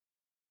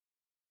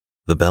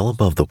The bell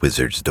above the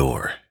wizard's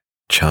door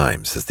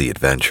chimes as the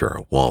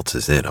adventurer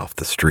waltzes in off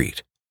the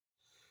street.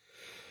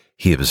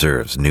 He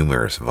observes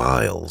numerous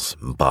vials,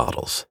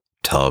 bottles,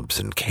 tubs,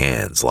 and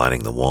cans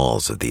lining the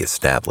walls of the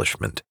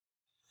establishment.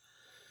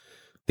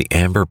 The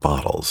amber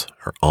bottles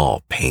are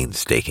all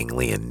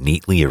painstakingly and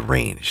neatly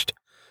arranged,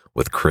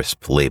 with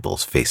crisp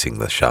labels facing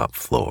the shop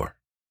floor.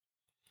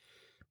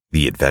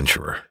 The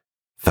adventurer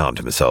found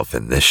himself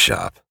in this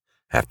shop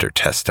after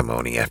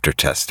testimony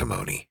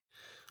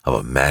of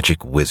a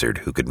magic wizard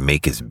who could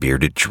make his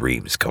bearded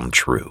dreams come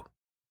true.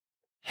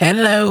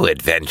 "Hello,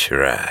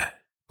 adventurer,"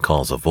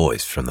 calls a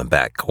voice from the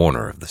back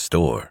corner of the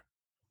store.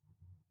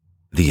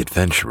 The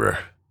adventurer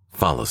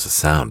follows the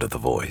sound of the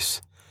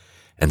voice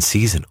and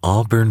sees an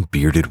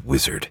auburn-bearded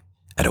wizard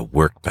at a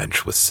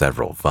workbench with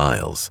several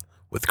vials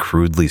with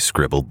crudely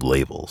scribbled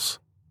labels.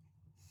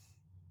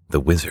 The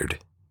wizard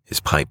is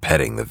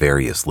pipetting the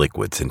various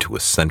liquids into a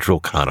central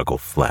conical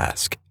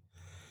flask.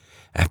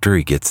 After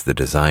he gets the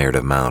desired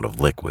amount of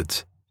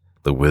liquids,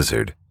 the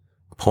wizard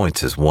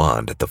points his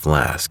wand at the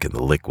flask and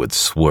the liquids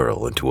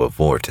swirl into a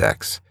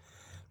vortex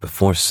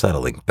before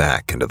settling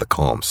back into the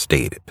calm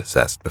state it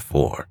possessed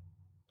before.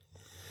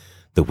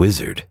 The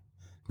wizard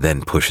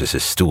then pushes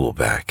his stool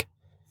back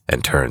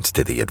and turns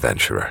to the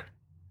adventurer.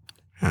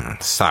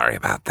 "Sorry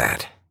about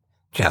that.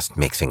 Just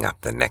mixing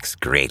up the next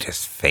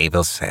greatest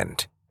fable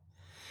scent.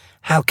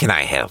 How can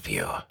I help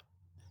you?"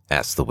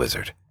 asked the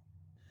wizard.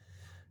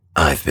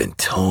 "I've been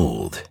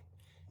told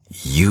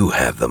you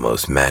have the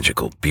most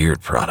magical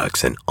beard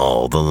products in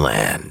all the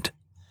land,"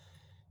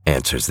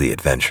 answers the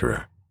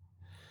adventurer.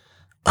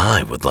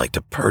 "I would like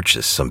to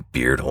purchase some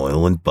beard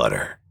oil and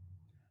butter."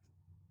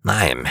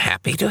 "I am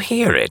happy to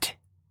hear it,"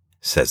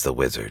 says the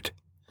wizard.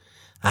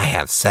 "I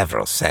have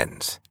several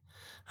scents.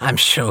 I'm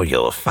sure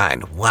you'll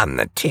find one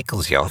that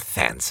tickles your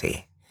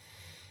fancy.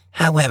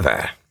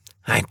 However,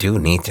 I do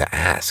need to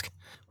ask,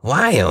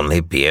 why only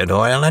beard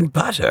oil and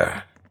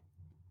butter?"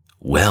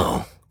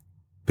 "Well,"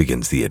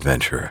 begins the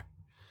adventurer,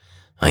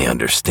 "I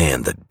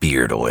understand that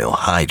beard oil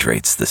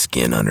hydrates the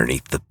skin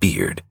underneath the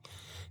beard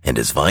and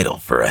is vital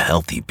for a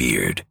healthy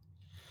beard.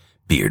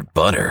 Beard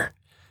butter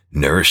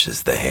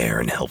nourishes the hair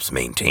and helps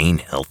maintain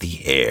healthy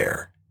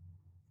hair."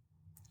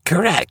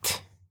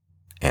 "Correct,"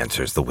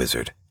 answers the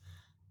wizard.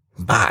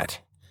 "But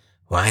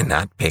why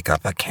not pick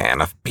up a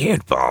can of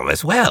beard balm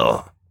as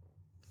well?"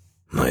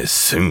 "I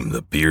assume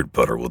the beard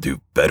butter will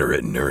do better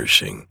at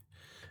nourishing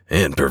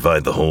and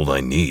provide the hold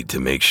I need to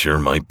make sure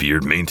my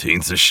beard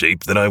maintains the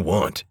shape that I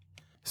want,"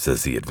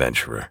 says the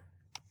adventurer.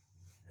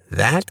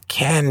 "That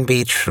can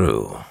be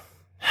true.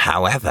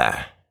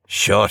 However,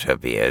 shorter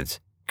beards,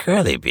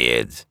 curly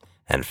beards,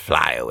 and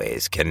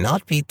flyaways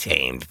cannot be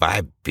tamed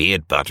by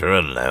beard butter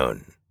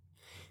alone.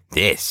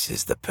 This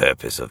is the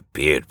purpose of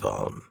beard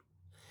balm.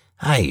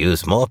 I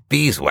use more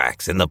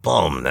beeswax in the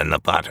balm than the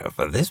butter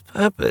for this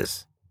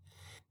purpose.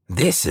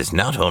 This is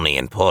not only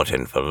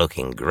important for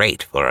looking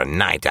great for a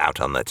night out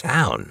on the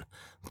town,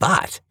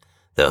 but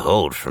the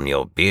hold from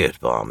your beard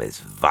balm is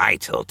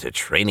vital to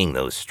training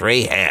those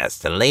stray hairs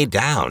to lay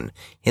down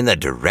in the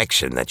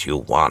direction that you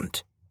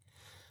want.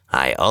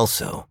 I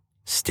also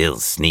still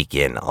sneak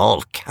in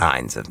all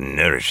kinds of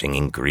nourishing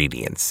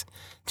ingredients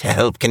to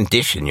help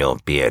condition your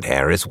beard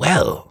hair as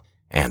well,"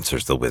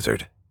 answers the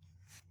wizard.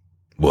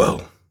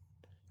 "Well,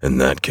 in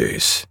that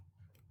case,"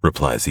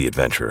 replies the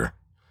adventurer,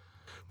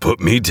 "put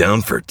me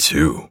down for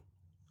 2.